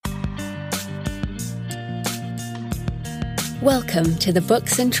Welcome to the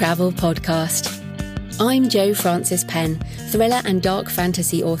Books and Travel podcast. I'm Jo Frances Penn, thriller and dark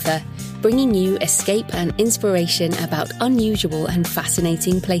fantasy author, bringing you escape and inspiration about unusual and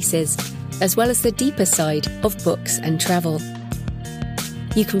fascinating places, as well as the deeper side of books and travel.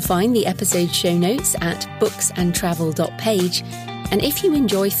 You can find the episode show notes at booksandtravel.page, and if you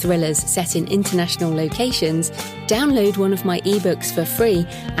enjoy thrillers set in international locations, download one of my ebooks for free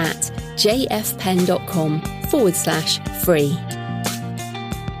at jfpenn.com/free.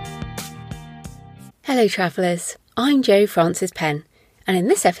 Hello travellers, I'm Jo Frances Penn, and in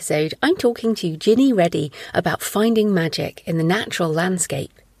this episode I'm talking to Ginny Reddy about finding magic in the natural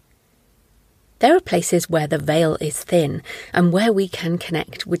landscape. There are places where the veil is thin and where we can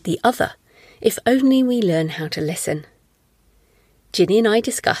connect with the other, if only we learn how to listen. Ginny and I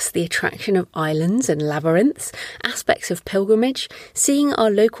discuss the attraction of islands and labyrinths, aspects of pilgrimage, seeing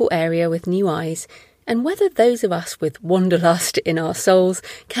our local area with new eyes, and whether those of us with wanderlust in our souls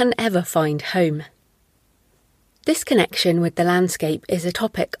can ever find home. This connection with the landscape is a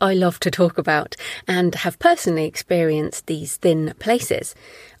topic I love to talk about and have personally experienced these thin places,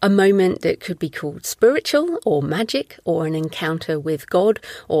 a moment that could be called spiritual or magic or an encounter with God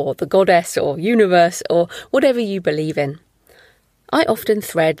or the goddess or universe or whatever you believe in. I often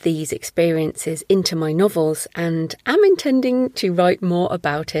thread these experiences into my novels and am intending to write more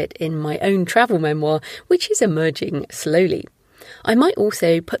about it in my own travel memoir, which is emerging slowly. I might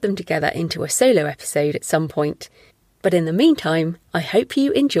also put them together into a solo episode at some point. But in the meantime, I hope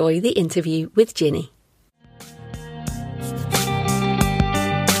you enjoy the interview with Ginny.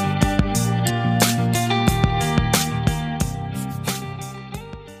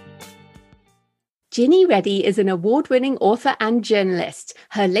 Ginny Reddy is an award-winning author and journalist.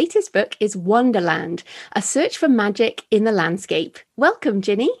 Her latest book is Wonderland, a search for magic in the landscape. Welcome,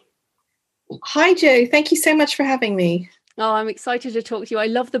 Ginny. Hi, Jo. Thank you so much for having me. Oh, I'm excited to talk to you. I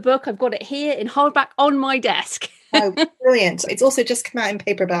love the book. I've got it here in hardback on my desk. Oh, brilliant. It's also just come out in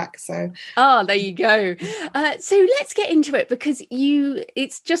paperback. So, there you go. So let's get into it because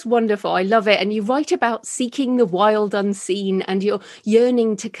it's just wonderful. I love it. And you write about seeking the wild unseen and you're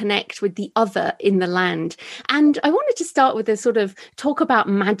yearning to connect with the other in the land. And I wanted to start with a sort of talk about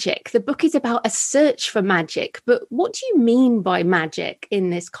magic. The book is about a search for magic. But what do you mean by magic in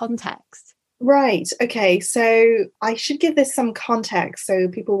this context? Right. Okay. So I should give this some context so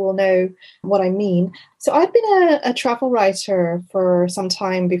people will know what I mean. So I'd been a travel writer for some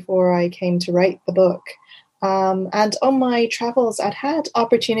time before I came to write the book. And on my travels, I'd had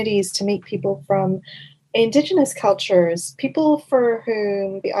opportunities to meet people from Indigenous cultures, people for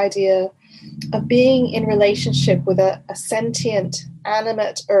whom the idea of being in relationship with a sentient,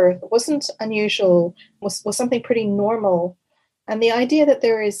 animate earth wasn't unusual, was something pretty normal. And the idea that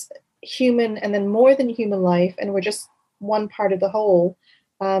there is human and then more than human life, and we're just one part of the whole,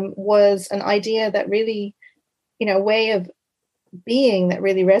 was an idea that really, a way of being that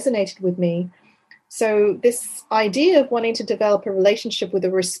really resonated with me. So this idea of wanting to develop a relationship with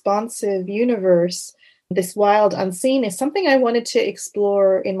a responsive universe, this wild unseen, is something I wanted to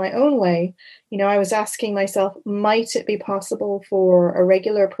explore in my own way. I was asking myself, might it be possible for a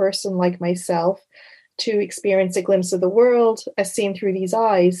regular person like myself to experience a glimpse of the world as seen through these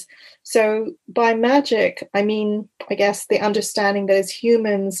eyes? So by magic, I mean, I guess the understanding that as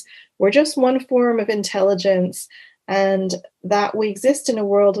humans, we're just one form of intelligence and that we exist in a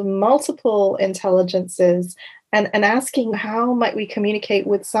world of multiple intelligences, and asking how might we communicate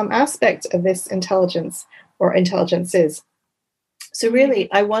with some aspect of this intelligence or intelligences. So really,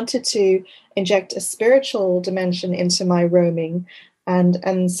 I wanted to inject a spiritual dimension into my roaming,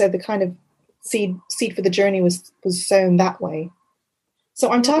 and so the kind of seed for the journey was sown that way. So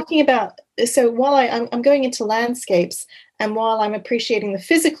I'm talking about, so while I'm going into landscapes, and while I'm appreciating the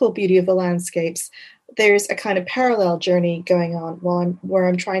physical beauty of the landscapes, there's a kind of parallel journey going on where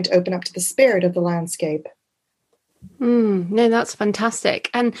I'm trying to open up to the spirit of the landscape. No, that's fantastic.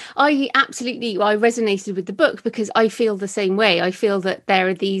 And I resonated with the book because I feel the same way. I feel that there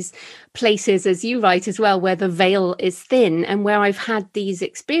are these places, as you write as well, where the veil is thin and where I've had these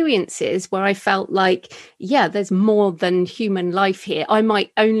experiences where I felt like, there's more than human life here. I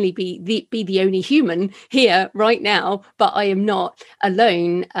might only be the only human here right now, but I am not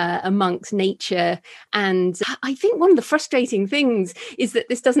alone amongst nature. And I think one of the frustrating things is that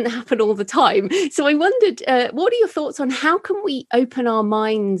this doesn't happen all the time. So I wondered, what are your thoughts on how can we open our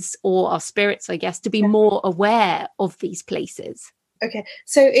minds or our spirits, I guess, to be more aware of these places? Okay,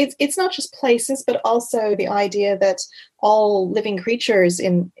 so it's not just places, but also the idea that all living creatures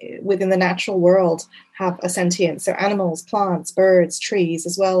within the natural world have a sentience. So animals, plants, birds, trees,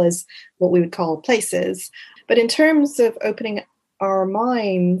 as well as what we would call places. But in terms of opening our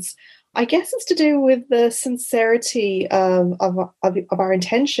minds, I guess it's to do with the sincerity of our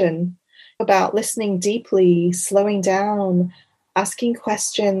intention, about listening deeply, slowing down, asking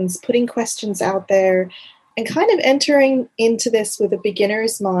questions, putting questions out there, and kind of entering into this with a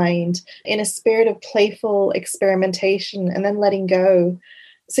beginner's mind in a spirit of playful experimentation and then letting go.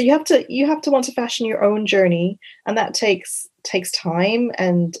 So you have to want to fashion your own journey, and that takes time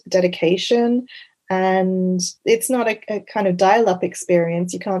and dedication. And it's not a kind of dial-up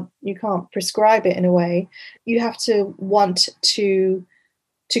experience. You can't prescribe it in a way. You have to want to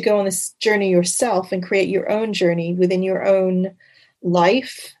go on this journey yourself and create your own journey within your own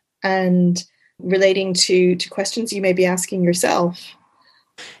life and relating to questions you may be asking yourself.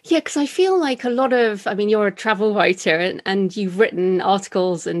 Yeah, because I feel like you're a travel writer and you've written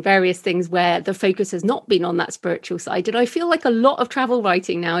articles and various things where the focus has not been on that spiritual side. And I feel like a lot of travel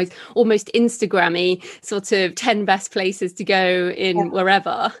writing now is almost Instagrammy, sort of 10 best places to go in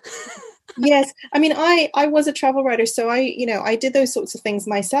wherever. Yes. I mean, I was a travel writer, so I did those sorts of things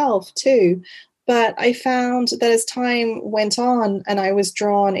myself too. But I found that as time went on and I was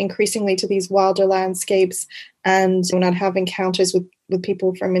drawn increasingly to these wilder landscapes, and when I'd have encounters with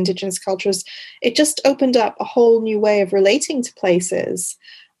people from Indigenous cultures, it just opened up a whole new way of relating to places.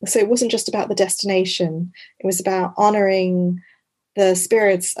 So it wasn't just about the destination. It was about honoring the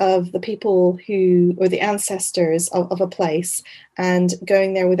spirits of the people or the ancestors of a place, and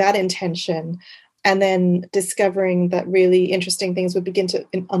going there with that intention, and then discovering that really interesting things would begin to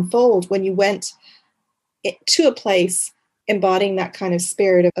unfold when you went to a place embodying that kind of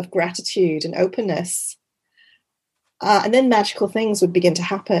spirit of gratitude and openness. And then magical things would begin to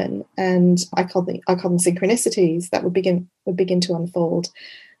happen, and I call them synchronicities that would begin to unfold.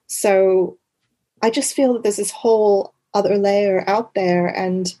 So I just feel that there's this whole other layer out there,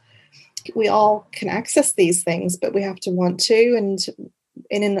 and we all can access these things, but we have to want to, and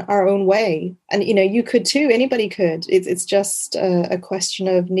in our own way. And you could too. Anybody could. It's just a question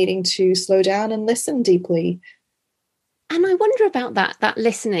of needing to slow down and listen deeply. And I wonder about that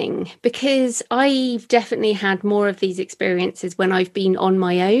listening, because I've definitely had more of these experiences when I've been on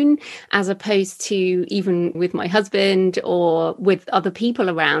my own, as opposed to even with my husband or with other people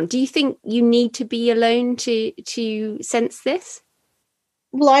around. Do you think you need to be alone to sense this?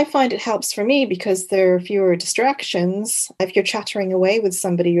 Well, I find it helps for me because there are fewer distractions. If you're chattering away with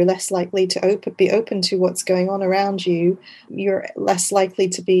somebody, you're less likely to be open to what's going on around you. You're less likely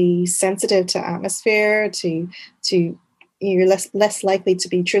to be sensitive to atmosphere, you're less likely to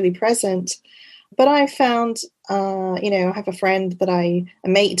be truly present. But I found, I have a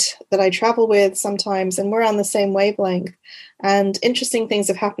mate that I travel with sometimes, and we're on the same wavelength. And interesting things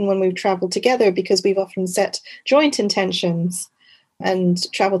have happened when we've traveled together, because we've often set joint intentions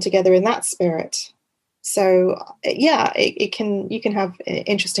and travel together in that spirit. So yeah, you can have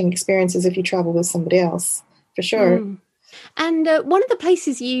interesting experiences if you travel with somebody else, for sure. Mm. And one of the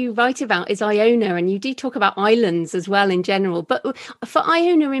places you write about is Iona, and you do talk about islands as well in general. But for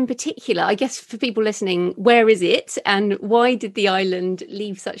Iona in particular, I guess for people listening, where is it and why did the island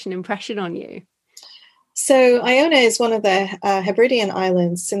leave such an impression on you? So Iona is one of the Hebridean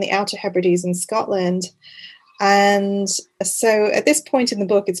islands in the Outer Hebrides in Scotland. And so at this point in the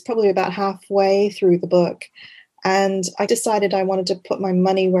book, it's probably about halfway through the book. And I decided I wanted to put my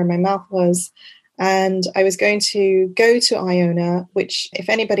money where my mouth was. And I was going to go to Iona, which if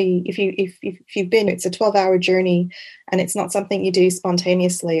you've been, it's a 12-hour journey, and it's not something you do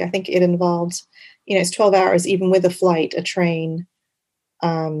spontaneously. I think it involved, it's 12 hours, even with a flight, a train,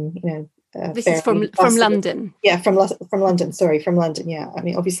 this is from London. Yeah, from London. Sorry, from London. Yeah, I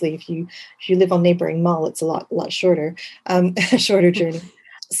mean, obviously, if you live on neighbouring Mull, it's a lot shorter, a shorter journey.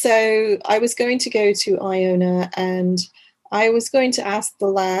 So I was going to go to Iona, and I was going to ask the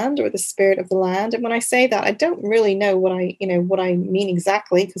land, or the spirit of the land. And when I say that, I don't really know what I mean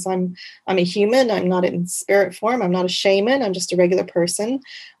exactly, because I'm a human. I'm not in spirit form. I'm not a shaman. I'm just a regular person.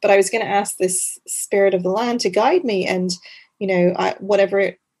 But I was going to ask this spirit of the land to guide me, and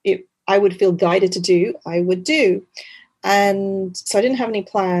whatever I would feel guided to do, I would do. And so I didn't have any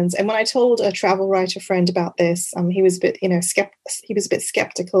plans. And when I told a travel writer friend about this, he was a bit, he was a bit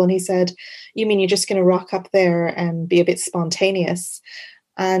skeptical, and he said, "You mean you're just going to rock up there and be a bit spontaneous?"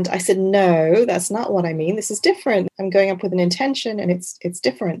 And I said, "No, that's not what I mean. This is different. I'm going up with an intention, and it's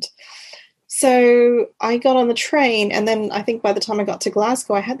different." So I got on the train, and then I think by the time I got to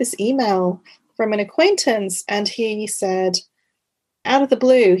Glasgow, I had this email from an acquaintance, and he said, out of the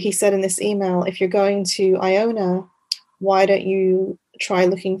blue, he said in this email, "If you're going to Iona, why don't you try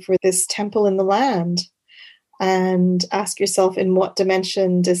looking for this temple in the land?" and ask yourself, in what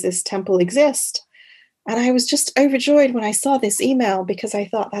dimension does this temple exist? And I was just overjoyed when I saw this email, because I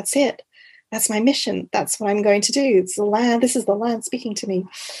thought, that's it. That's my mission. That's what I'm going to do. It's the land. This is the land speaking to me.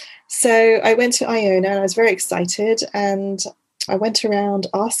 So I went to Iona and I was very excited. And I went around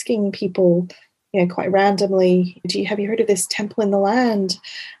asking people, quite randomly, have you heard of this temple in the land?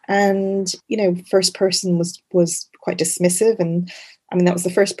 And, first person was quite dismissive. And I mean, that was the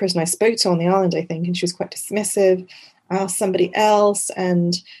first person I spoke to on the island, I think. And she was quite dismissive. I asked somebody else,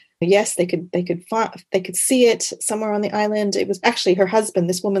 and yes, they could see it somewhere on the island. It was actually her husband.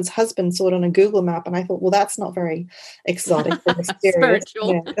 This woman's husband saw it on a Google map, and I thought, well, that's not very exotic or mysterious.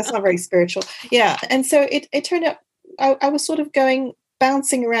 Spiritual. Yeah, that's not very spiritual. Yeah, and so it turned out I was sort of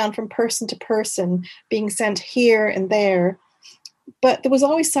bouncing around from person to person, being sent here and there. But there was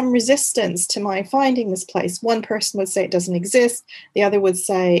always some resistance to my finding this place. One person would say it doesn't exist. The other would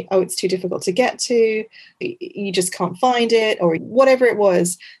say, oh, it's too difficult to get to. You just can't find it, or whatever it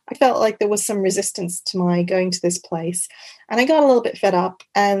was. I felt like there was some resistance to my going to this place. And I got a little bit fed up.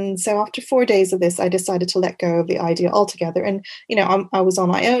 And so after 4 days of this, I decided to let go of the idea altogether. And, I was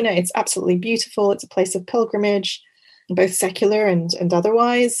on Iona. It's absolutely beautiful. It's a place of pilgrimage, both secular and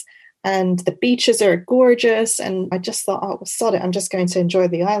otherwise. And the beaches are gorgeous. And I just thought, oh, sod it, I'm just going to enjoy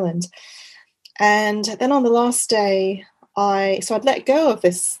the island. And then on the last day, I'd let go of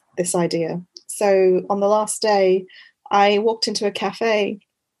this idea. So on the last day, I walked into a cafe,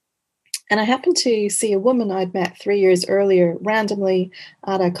 and I happened to see a woman I'd met 3 years earlier randomly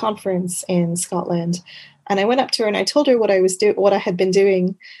at a conference in Scotland. And I went up to her and I told her what I had been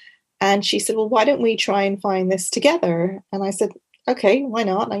doing. And she said, well, why don't we try and find this together? And I said, okay, why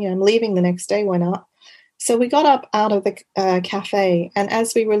not? I'm leaving the next day. Why not? So we got up out of the cafe. And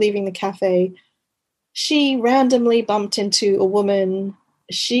as we were leaving the cafe, she randomly bumped into a woman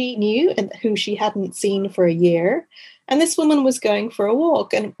she knew and who she hadn't seen for a year. And this woman was going for a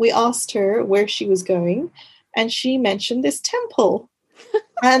walk. And we asked her where she was going. And she mentioned this temple.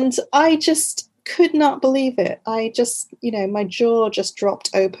 And I just could not believe it. I just, my jaw just dropped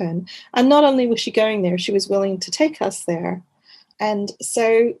open. And not only was she going there, she was willing to take us there. And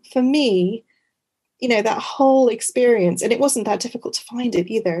so for me, that whole experience, and it wasn't that difficult to find it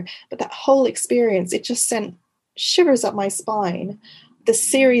either, but that whole experience, it just sent shivers up my spine. The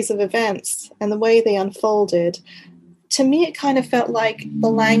series of events and the way they unfolded, to me, it kind of felt like the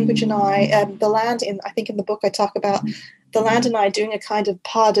language and the land I think in the book I talk about the land and I doing a kind of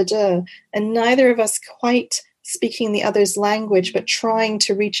pas de deux, and neither of us quite speaking the other's language, but trying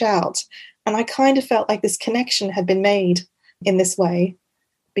to reach out. And I kind of felt like this connection had been made in this way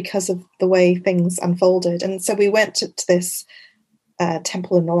because of the way things unfolded. And so we went to this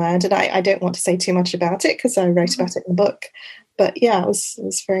temple in the land, and I don't want to say too much about it because I wrote about it in the book. But yeah, it was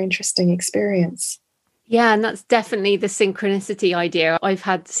a very interesting experience. Yeah, and that's definitely the synchronicity idea. I've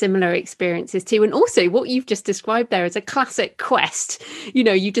had similar experiences too. And also what you've just described there is a classic quest.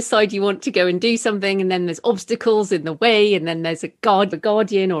 You decide you want to go and do something, and then there's obstacles in the way, and then there's a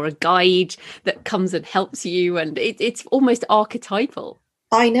guardian or a guide that comes and helps you. And it's almost archetypal.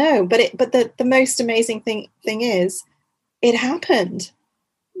 I know, but the most amazing thing is it happened,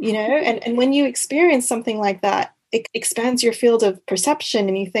 and when you experience something like that, it expands your field of perception,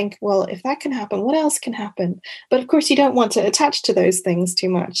 and you think, well, if that can happen, what else can happen? But of course, you don't want to attach to those things too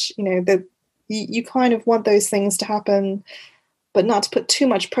much. You kind of want those things to happen, but not to put too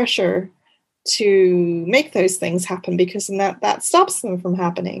much pressure to make those things happen, because then that stops them from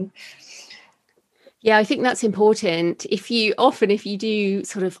happening. Yeah, I think that's important. If you do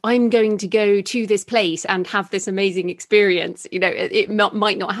sort of, I'm going to go to this place and have this amazing experience, it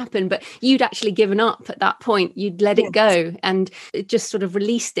might not happen, but you'd actually given up at that point. You'd let it go and it just sort of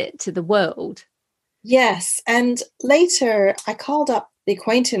released it to the world. Yes. And later I called up the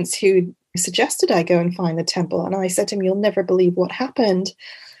acquaintance who suggested I go and find the temple. And I said to him, you'll never believe what happened.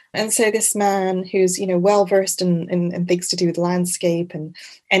 And so this man who's, well-versed in things to do with landscape and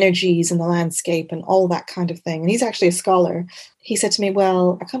energies in the landscape and all that kind of thing, and he's actually a scholar, he said to me,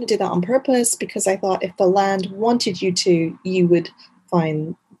 well, I kind of did that on purpose because I thought if the land wanted you to, you would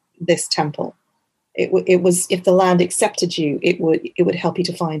find this temple. It was, if the land accepted you, it would help you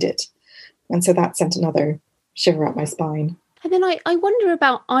to find it. And so that sent another shiver up my spine. And then I wonder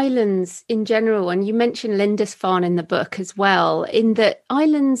about islands in general, and you mentioned Lindisfarne in the book as well, in that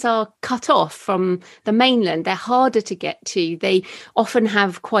islands are cut off from the mainland. They're harder to get to. They often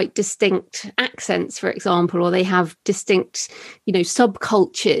have quite distinct accents, for example, or they have distinct,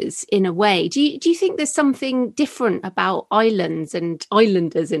 subcultures in a way. Do you think there's something different about islands and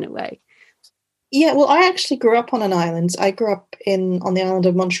islanders in a way? Yeah, well, I actually grew up on an island. I grew up on the island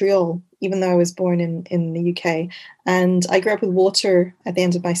of Montreal, even though I was born in the UK. And I grew up with water at the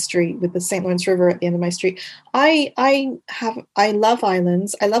end of my street, with the St. Lawrence River at the end of my street. I love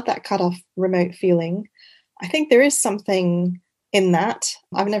islands. I love that cut off remote feeling. I think there is something in that.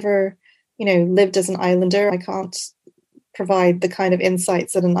 I've never, lived as an islander. I can't provide the kind of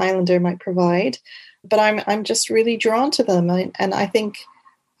insights that an islander might provide, but I'm just really drawn to them. And I think,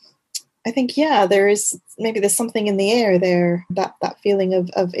 yeah, there's something in the air there, that feeling of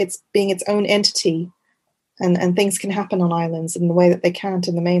it's being its own entity, and things can happen on islands in the way that they can't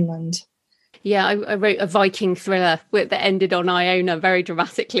in the mainland. Yeah, I wrote a Viking thriller that ended on Iona very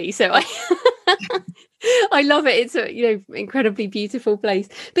dramatically. So I love it. It's a incredibly beautiful place.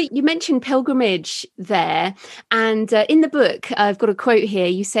 But you mentioned pilgrimage there, and in the book, I've got a quote here.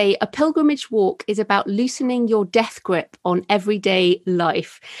 You say, "A pilgrimage walk is about loosening your death grip on everyday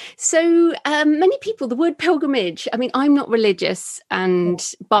life." So many people, the word pilgrimage. I mean, I'm not religious,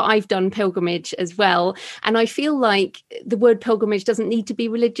 but I've done pilgrimage as well, and I feel like the word pilgrimage doesn't need to be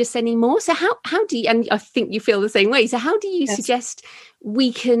religious anymore. So how do you? And I think you feel the same way. So how do you suggest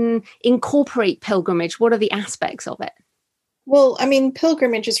we can incorporate pilgrimage? What are the aspects of it? Well, I mean,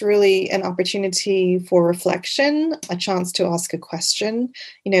 pilgrimage is really an opportunity for reflection, a chance to ask a question.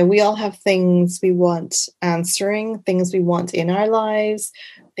 We all have things we want answering, things we want in our lives,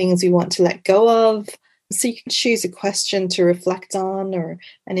 things we want to let go of. So you can choose a question to reflect on, or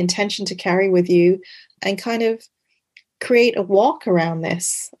an intention to carry with you, and kind of create a walk around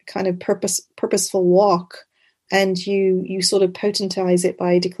this, kind of purposeful walk. And you sort of potentize it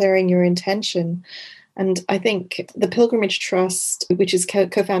by declaring your intention. And I think the Pilgrimage Trust, which is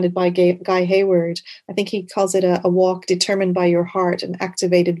co-founded by Guy Hayward, I think he calls it a walk determined by your heart and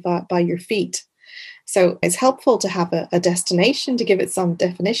activated by your feet. So it's helpful to have a destination to give it some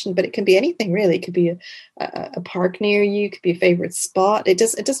definition, but it can be anything really. It could be a park near you, it could be a favorite spot. It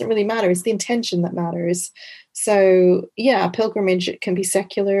doesn't really matter. It's the intention that matters. So yeah, pilgrimage, it can be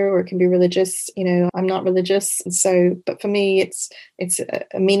secular or it can be religious. I'm not religious, but for me, it's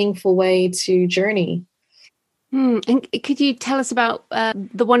a meaningful way to journey. And could you tell us about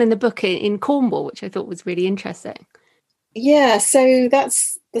the one in the book in Cornwall, which I thought was really interesting? Yeah, so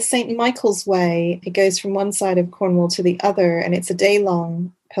that's the St. Michael's Way. It goes from one side of Cornwall to the other, and it's a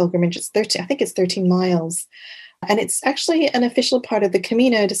day-long pilgrimage. I think it's 13 miles. And it's actually an official part of the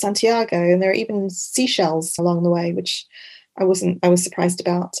Camino de Santiago, and there are even seashells along the way, which I was surprised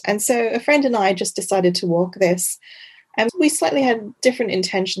about. And so a friend and I just decided to walk this, and we slightly had different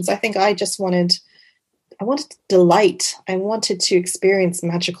intentions. I think I wanted delight. I wanted to experience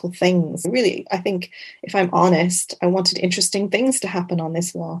magical things. Really, I think, if I'm honest, I wanted interesting things to happen on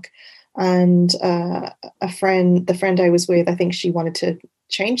this walk. And the friend I was with, I think she wanted to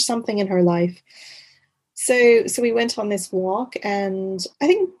change something in her life. So we went on this walk, and I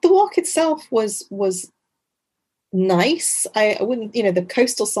think the walk itself was nice. I wouldn't, the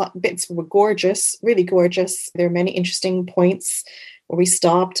coastal bits were gorgeous, really gorgeous. There are many interesting points where we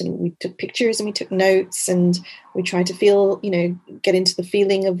stopped and we took pictures and we took notes, and we tried to feel, get into the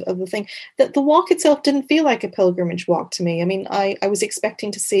feeling of the thing. That the walk itself didn't feel like a pilgrimage walk to me. I mean, I was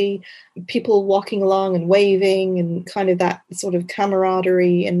expecting to see people walking along and waving and kind of that sort of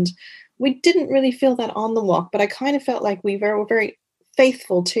camaraderie, and we didn't really feel that on the walk, but I kind of felt like we were very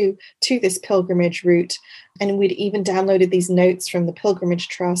faithful to this pilgrimage route. And we'd even downloaded these notes from the Pilgrimage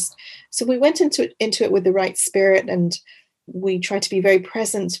Trust. So we went into it with the right spirit, and we tried to be very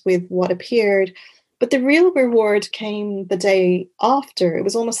present with what appeared. But the real reward came the day after. It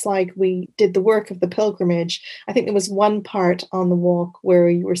was almost like we did the work of the pilgrimage. I think there was one part on the walk where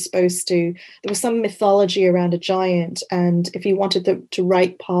you were supposed to, there was some mythology around a giant, and if you wanted to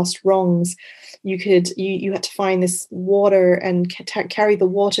right past wrongs, you had to find this water and carry the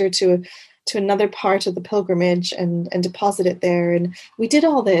water to another part of the pilgrimage and deposit it there. And we did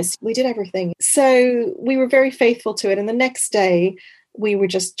all this. We did everything. So we were very faithful to it. And the next day, we were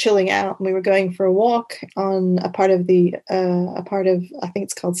just chilling out, and we were going for a walk on a part of I think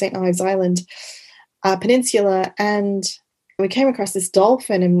it's called St. Ives Island Peninsula, and we came across this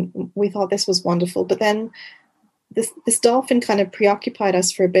dolphin, and we thought this was wonderful. But then this dolphin kind of preoccupied us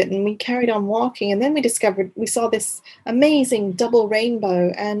for a bit, and we carried on walking, and then we saw this amazing double rainbow.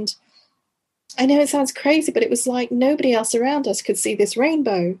 And I know it sounds crazy, but it was like nobody else around us could see this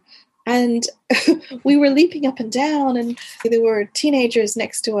rainbow. And we were leaping up and down, and there were teenagers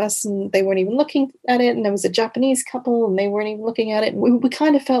next to us, and they weren't even looking at it. And there was a Japanese couple, and they weren't even looking at it. And we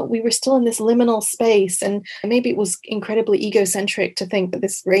kind of felt we were still in this liminal space. And maybe it was incredibly egocentric to think that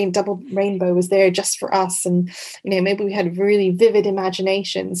this double rainbow was there just for us. And, maybe we had really vivid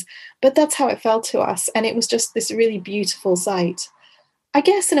imaginations, but that's how it felt to us. And it was just this really beautiful sight. I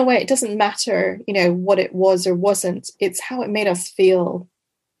guess in a way it doesn't matter, what it was or wasn't. It's how it made us feel.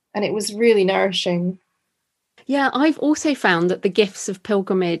 And it was really nourishing. Yeah, I've also found that the gifts of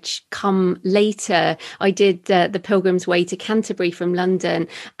pilgrimage come later. I did the Pilgrim's Way to Canterbury from London,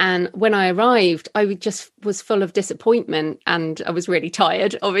 and when I arrived, just was full of disappointment, and I was really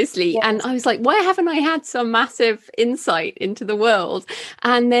tired, obviously. Yes. And I was like, why haven't I had some massive insight into the world?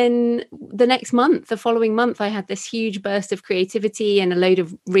 And then the following month, I had this huge burst of creativity and a load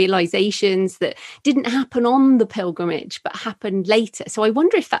of realizations that didn't happen on the pilgrimage, but happened later. So I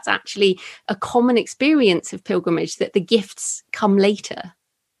wonder if that's actually a common experience of pilgrimage, that the gifts come later.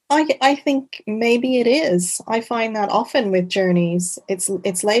 I think maybe it is. I find that often with journeys,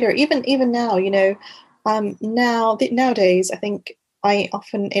 it's later. Even now, nowadays, I think I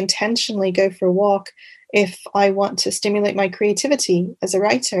often intentionally go for a walk if I want to stimulate my creativity as a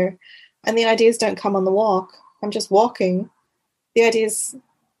writer, and the ideas don't come on the walk. I'm just walking. The ideas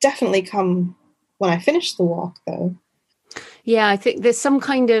definitely come when I finish the walk, though. Yeah, I think there's some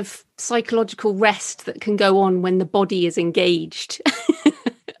kind of psychological rest that can go on when the body is engaged.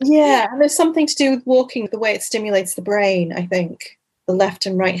 Yeah, and there's something to do with walking, the way it stimulates the brain, I think. The left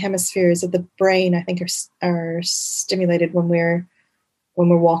and right hemispheres of the brain, I think, are stimulated when we're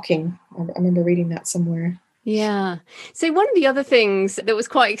walking. I remember reading that somewhere. Yeah. So one of the other things that was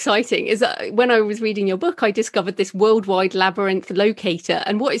quite exciting is that when I was reading your book, I discovered this worldwide labyrinth locator.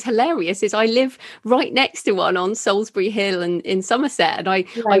 And what is hilarious is I live right next to one on Salisbury Hill in Somerset. And I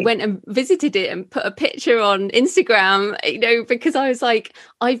went and visited it and put a picture on Instagram, because I was like,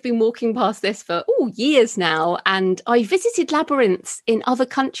 I've been walking past this for years now. And I visited labyrinths in other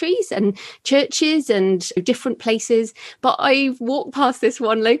countries and churches and different places. But I've walked past this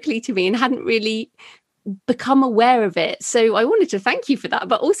one locally to me and hadn't really become aware of it. So I wanted to thank you for that,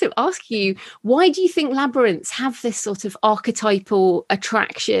 but also ask you, why do you think labyrinths have this sort of archetypal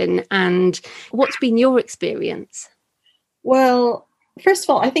attraction, and what's been your experience? Well, first of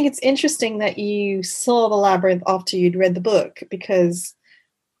all, I think it's interesting that you saw the labyrinth after you'd read the book, because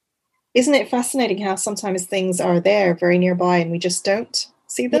isn't it fascinating how sometimes things are there very nearby and we just don't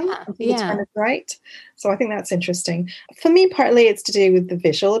see them until the time is right? So I think that's interesting. For me, partly it's to do with the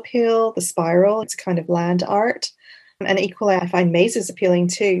visual appeal, the spiral. It's kind of land art. And equally, I find mazes appealing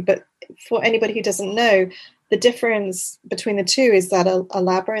too. But for anybody who doesn't know, the difference between the two is that a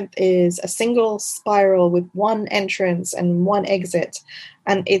labyrinth is a single spiral with one entrance and one exit.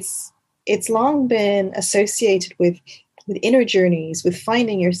 And it's long been associated with inner journeys, with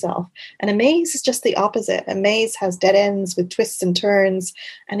finding yourself. And a maze is just the opposite. A maze has dead ends with twists and turns,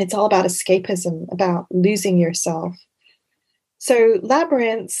 and it's all about escapism, about losing yourself. So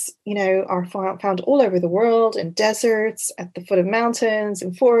labyrinths, are found all over the world, in deserts, at the foot of mountains,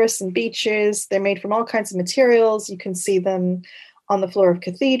 in forests and beaches. They're made from all kinds of materials. You can see them on the floor of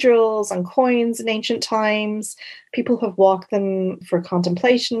cathedrals, on coins in ancient times. People have walked them for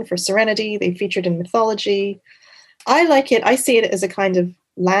contemplation, for serenity. They featured in mythology. I like it. I see it as a kind of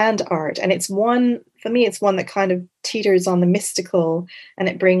land art. And for me, it's one that kind of teeters on the mystical, and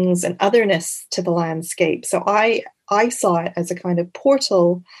it brings an otherness to the landscape. So I saw it as a kind of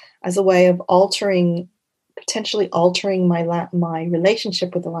portal, as a way of potentially altering my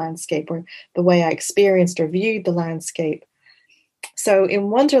relationship with the landscape, or the way I experienced or viewed the landscape. So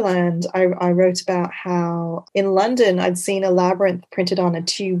in Wonderland, I wrote about how in London, I'd seen a labyrinth printed on a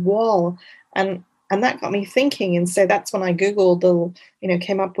tube wall, and that got me thinking. And so that's when I Googled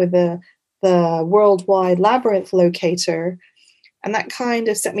came up with the worldwide labyrinth locator. And that kind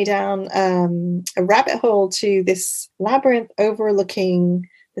of set me down a rabbit hole to this labyrinth overlooking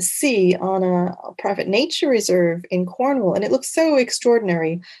the sea on a private nature reserve in Cornwall. And it looked so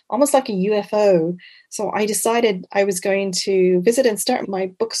extraordinary, almost like a UFO. So I decided I was going to visit and start my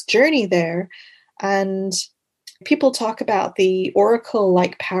book's journey there. And people talk about the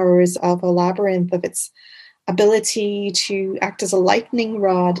oracle-like powers of a labyrinth, of its ability to act as a lightning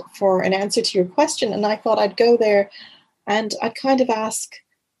rod for an answer to your question. And I thought I'd go there and I'd kind of ask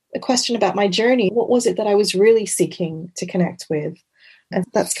a question about my journey. What was it that I was really seeking to connect with? And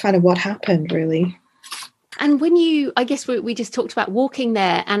that's kind of what happened, really. And I guess we just talked about walking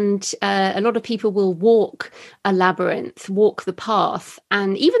there, and a lot of people will walk a labyrinth, walk the path.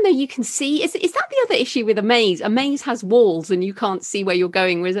 And even though you can see, is that the other issue with a maze? A maze has walls and you can't see where you're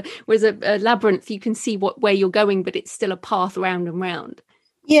going, whereas a labyrinth, you can see where you're going, but it's still a path round and round.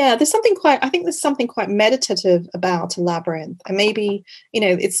 Yeah, there's something quite meditative about a labyrinth. And maybe,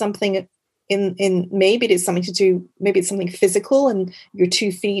 it's something maybe it's something to do, maybe it's something physical, and your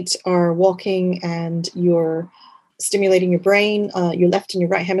 2 feet are walking and you're stimulating your brain, your left and your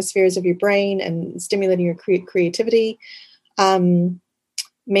right hemispheres of your brain, and stimulating your creativity.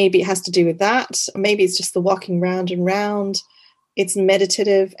 maybe it has to do with that. Maybe it's just the walking round and round. It's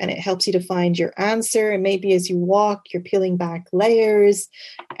meditative and it helps you to find your answer. And maybe as you walk, you're peeling back layers.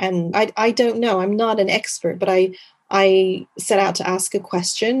 And I don't know. I'm not an expert, but I set out to ask a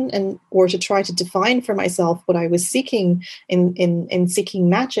question or to try to define for myself what I was seeking in seeking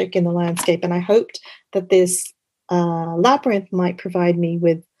magic in the landscape. And I hoped that this labyrinth might provide me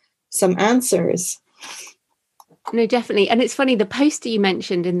with some answers. No, definitely. And it's funny, the poster you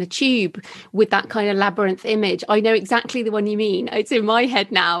mentioned in the tube with that kind of labyrinth image, I know exactly the one you mean. It's in my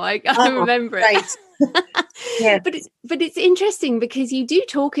head now. I remember it. Right. Yeah. But it's interesting because you do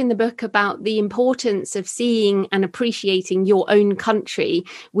talk in the book about the importance of seeing and appreciating your own country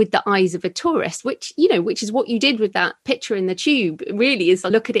with the eyes of a tourist, which is what you did with that picture in the tube, really, is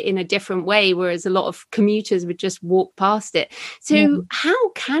look at it in a different way, whereas a lot of commuters would just walk past it. So how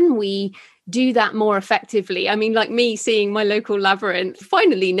can we do that more effectively? I mean, like me seeing my local labyrinth,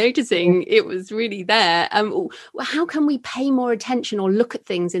 finally noticing it was really there. How can we pay more attention or look at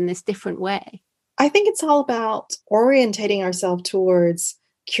things in this different way? I think it's all about orientating ourselves towards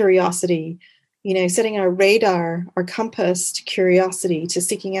curiosity, setting our radar, our compass to curiosity, to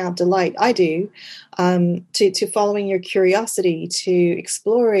seeking out delight. I do, to following your curiosity, to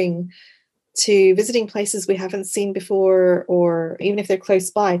exploring, to visiting places we haven't seen before, or even if they're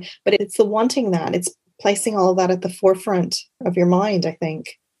close by. But it's the wanting that. It's placing all of that at the forefront of your mind, I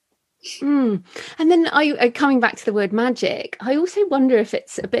think. And then coming back to the word magic, I also wonder if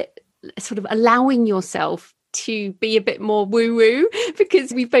it's a bit sort of allowing yourself to be a bit more woo-woo,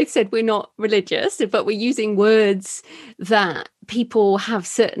 because we both said we're not religious, but we're using words that people have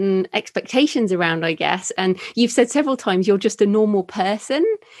certain expectations around, I guess. And you've said several times you're just a normal person.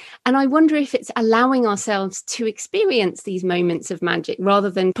 And I wonder if it's allowing ourselves to experience these moments of magic rather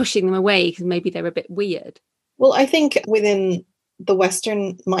than pushing them away because maybe they're a bit weird. Well, I think within the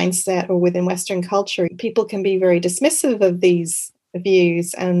Western mindset or within Western culture, people can be very dismissive of these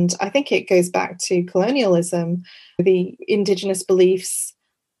views. And I think it goes back to colonialism. The indigenous beliefs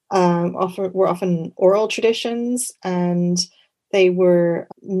were often oral traditions, and they were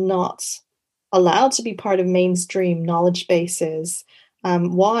not allowed to be part of mainstream knowledge bases.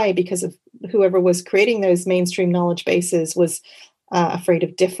 Why? Because of whoever was creating those mainstream knowledge bases was afraid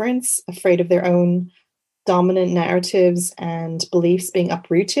of difference, afraid of their own dominant narratives and beliefs being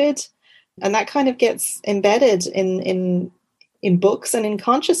uprooted. And that kind of gets embedded in books and in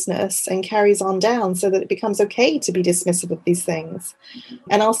consciousness and carries on down so that it becomes okay to be dismissive of these things.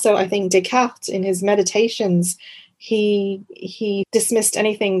 And also, I think Descartes, in his meditations, he dismissed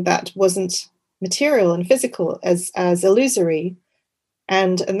anything that wasn't material and physical as illusory.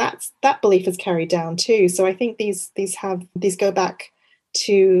 And that belief is carried down too. So I think these go back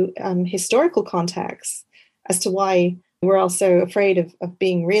to historical contexts as to why we're also afraid of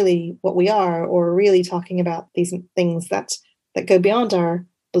being really what we are, or really talking about these things that go beyond our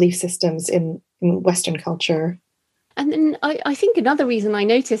belief systems in Western culture. And then I think another reason I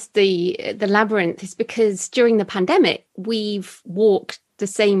noticed the labyrinth is because during the pandemic, we've walked the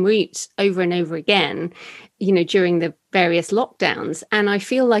same route over and over again, during the various lockdowns. And I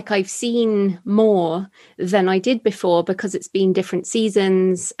feel like I've seen more than I did before because it's been different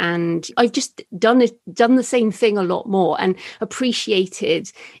seasons, and I've just done the same thing a lot more and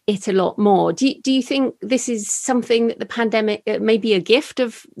appreciated it a lot more. Do you think this is something that the pandemic, maybe a gift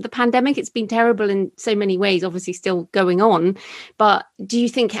of the pandemic? It's been terrible in so many ways, obviously still going on, but do you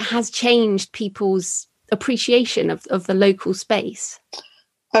think it has changed people's appreciation of the local space?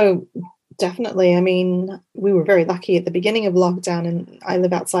 Oh, definitely. I mean, we were very lucky at the beginning of lockdown, and I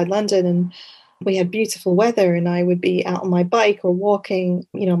live outside London, and we had beautiful weather, and I would be out on my bike or walking,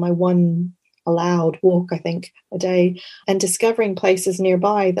 my one allowed walk, I think, a day, and discovering places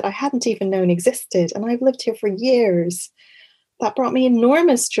nearby that I hadn't even known existed. And I've lived here for years. That brought me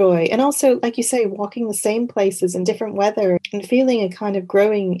enormous joy. And also, like you say, walking the same places in different weather and feeling a kind of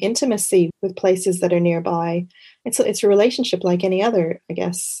growing intimacy with places that are nearby. It's a relationship like any other, I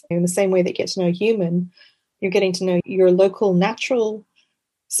guess. In the same way that you get to know a human, you're getting to know your local natural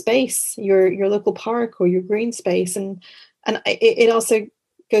space, your local park or your green space. And it also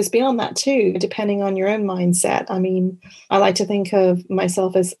goes beyond that too, depending on your own mindset. I mean, I like to think of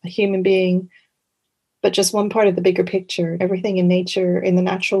myself as a human being, but just one part of the bigger picture. Everything in nature, in the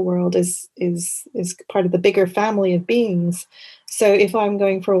natural world, is part of the bigger family of beings. So if I'm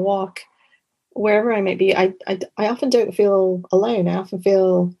going for a walk, wherever I may be, I often don't feel alone. I often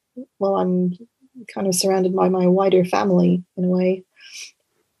feel, well, I'm kind of surrounded by my wider family in a way.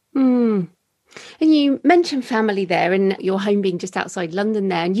 And you mentioned family there and your home being just outside London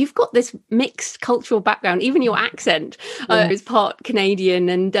there. And you've got this mixed cultural background, even your accent Yeah. is part Canadian.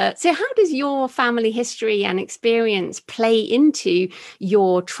 And so how does your family history and experience play into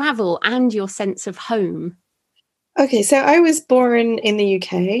your travel and your sense of home? Okay, so I was born in the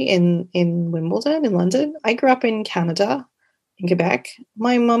UK in Wimbledon, in London. I grew up in Canada, in Quebec.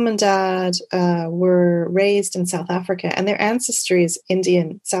 My mum and dad were raised in South Africa, and their ancestry is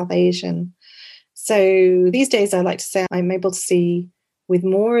Indian, South Asian. So these days, I like to say I'm able to see with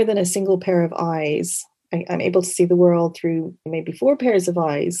more than a single pair of eyes. I'm able to see the world through maybe four pairs of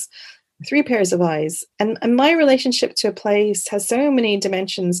eyes, three pairs of eyes. And my relationship to a place has so many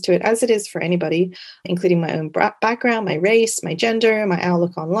dimensions to it, as it is for anybody, including my own background, my race, my gender, my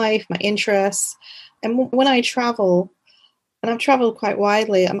outlook on life, my interests. And when I travel, and I've traveled quite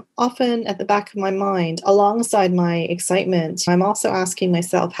widely, I'm often at the back of my mind, alongside my excitement, I'm also asking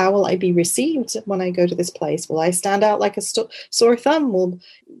myself, how will I be received when I go to this place? Will I stand out like a sore thumb?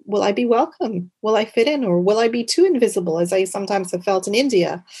 Will I be welcome? Will I fit in? Or will I be too invisible, as I sometimes have felt in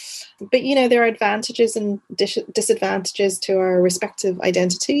India? But, there are advantages and disadvantages to our respective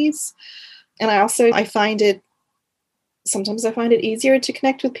identities. And sometimes I find it easier to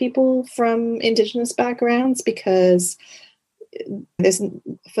connect with people from Indigenous backgrounds because there's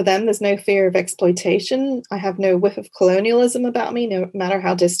no fear of exploitation. I have no whiff of colonialism about me, no matter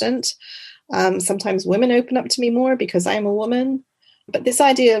how distant. Sometimes women open up to me more because I am a woman. But this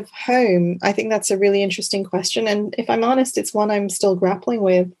idea of home, I think that's a really interesting question. And if I'm honest, it's one I'm still grappling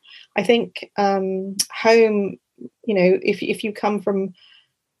with. I think home, if you come from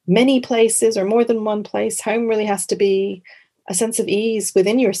many places or more than one place, home really has to be a sense of ease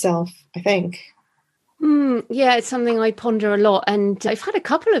within yourself, I think. Yeah, it's something I ponder a lot. And I've had a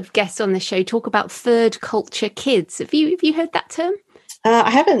couple of guests on the show talk about third culture kids. Have you heard that term? I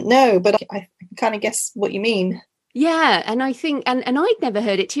haven't, no, but I can kind of guess what you mean. Yeah, and I think, and I'd never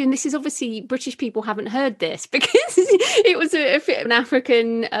heard it too. And this is obviously British people haven't heard this because it was an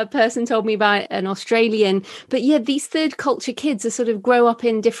African person told me about an Australian. But yeah, these third culture kids are sort of grow up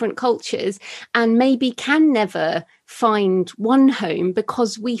in different cultures and maybe can never find one home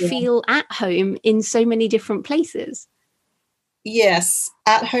because we feel at home in so many different places. Yes,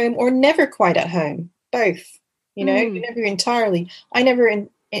 at home or never quite at home, both. You're never entirely.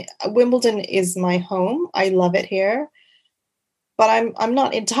 Wimbledon is my home. I love it here, but I'm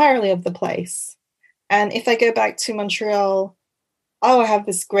not entirely of the place. And if I go back to Montreal, I have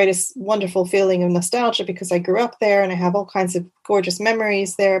this greatest wonderful feeling of nostalgia because I grew up there and I have all kinds of gorgeous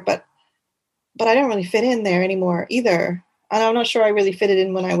memories there, but I don't really fit in there anymore either. And I'm not sure I really fitted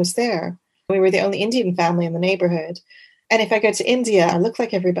in when I was there. We were the only Indian family in the neighborhood. And if I go to India, I look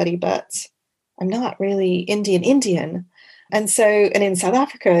like everybody, but I'm not really Indian. And in South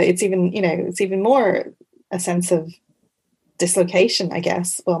Africa, it's even more a sense of dislocation, I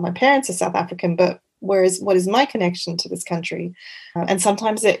guess. Well, my parents are South African, but what is my connection to this country? And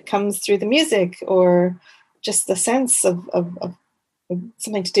sometimes it comes through the music or just the sense of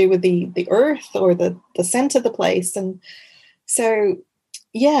something to do with the earth or the scent of the place. And so,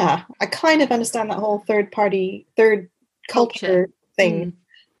 yeah, I kind of understand that whole third culture thing.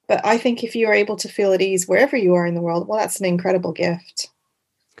 But I think if you are able to feel at ease wherever you are in the world, well, that's an incredible gift.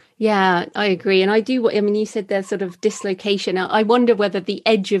 Yeah, I agree. And you said there's sort of dislocation. I wonder whether the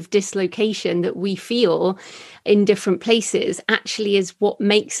edge of dislocation that we feel in different places actually is what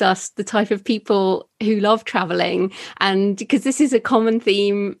makes us the type of people who love traveling. And because this is a common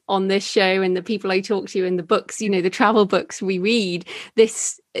theme on this show and the people I talk to in the books, the travel books we read,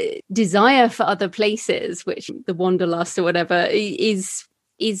 this desire for other places, which the wanderlust or whatever is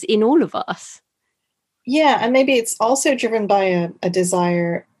in all of us. Yeah, and maybe it's also driven by a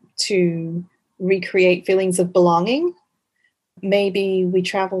desire to recreate feelings of belonging. Maybe we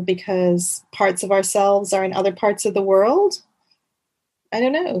travel because parts of ourselves are in other parts of the world. I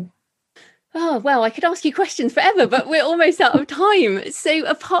don't know. Oh, well, I could ask you questions forever, but we're almost out of time. So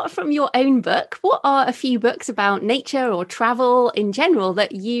apart from your own book, what are a few books about nature or travel in general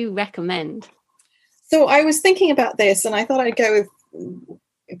that you recommend? So I was thinking about this and I thought I'd go with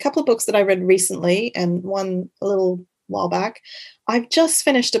a couple of books that I read recently and one a little while back. I've just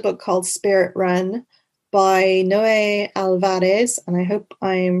finished a book called Spirit Run by Noé Alvarez, and I hope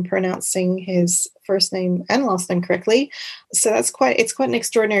I'm pronouncing his first name and last name correctly. So it's quite an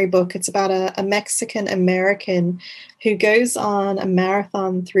extraordinary book. It's about a Mexican American who goes on a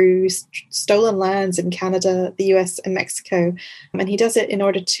marathon through stolen lands in Canada, the US, and Mexico. And he does it in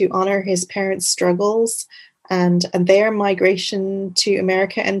order to honor his parents' struggles and their migration to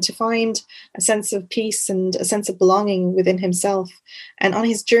America, and to find a sense of peace and a sense of belonging within himself. And on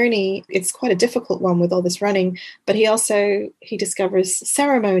his journey, it's quite a difficult one with all this running, but he discovers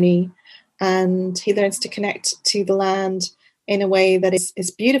ceremony, and he learns to connect to the land in a way that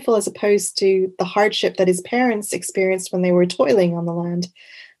is beautiful, as opposed to the hardship that his parents experienced when they were toiling on the land.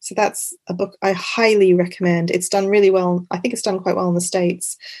 So that's a book I highly recommend. It's done really well. I think it's done quite well in the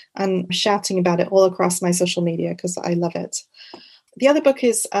States. I'm shouting about it all across my social media because I love it. The other book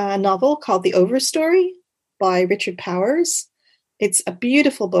is a novel called The Overstory by Richard Powers. It's a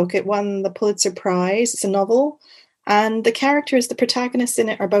beautiful book. It won the Pulitzer Prize. It's a novel. And the characters, the protagonists in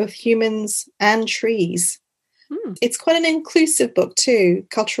it, are both humans and trees. It's quite an inclusive book too,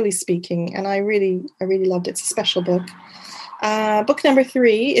 culturally speaking, and I really loved it. It's a special book. Book number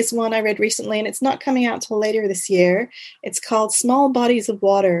 3 is one I read recently, and it's not coming out till later this year. It's called Small Bodies of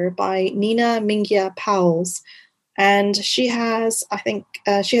Water by Nina Mingyia Powles, and she has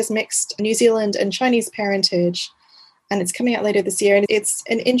mixed New Zealand and Chinese parentage, and it's coming out later this year. And it's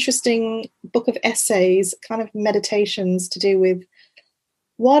an interesting book of essays, kind of meditations to do with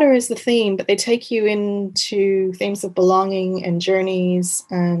water is the theme, but they take you into themes of belonging and journeys.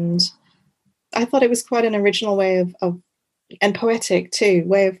 And I thought it was quite an original way of and poetic too,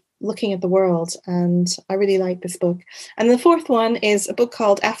 way of looking at the world. And I really like this book. And the 4th one is a book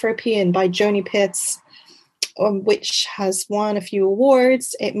called Afropean by Joni Pitts, which has won a few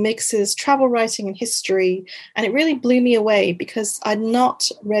awards. It mixes travel writing and history. And it really blew me away because I'd not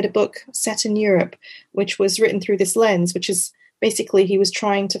read a book set in Europe, which was written through this lens, which is basically, he was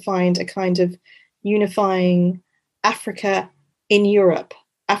trying to find a kind of unifying Africa in Europe,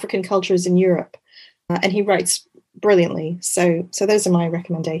 African cultures in Europe. And he writes brilliantly. So those are my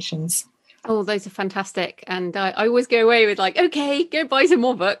recommendations. Oh, those are fantastic. And I always go away with like, okay, go buy some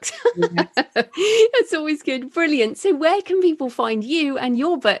more books. Yes. That's always good. Brilliant. So where can people find you and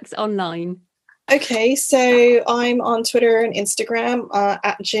your books online? Okay, so I'm on Twitter and Instagram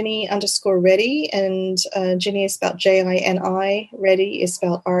at Ginny_Reddy, and Ginny is spelled Jini, Reddy is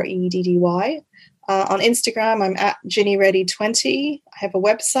spelled Reddy. On Instagram, I'm at GinnyReddy20. I have a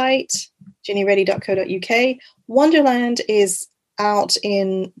website, ginnyreddy.co.uk. Wonderland is out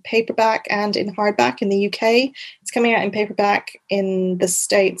in paperback and in hardback in the UK. It's coming out in paperback in the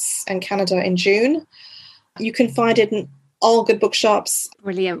States and Canada in June. You can find it in all good bookshops.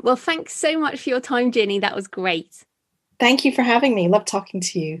 Brilliant. Well, thanks so much for your time, Ginny. That was great. Thank you for having me. Love talking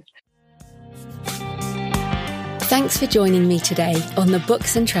to you. Thanks for joining me today on the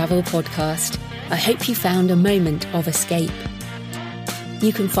Books and Travel podcast. I hope you found a moment of escape.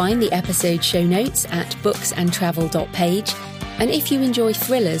 You can find the episode show notes at booksandtravel.page. And if you enjoy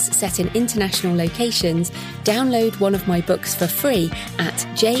thrillers set in international locations, download one of my books for free at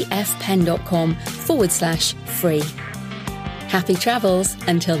jfpen.com/free. Happy travels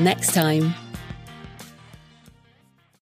until next time.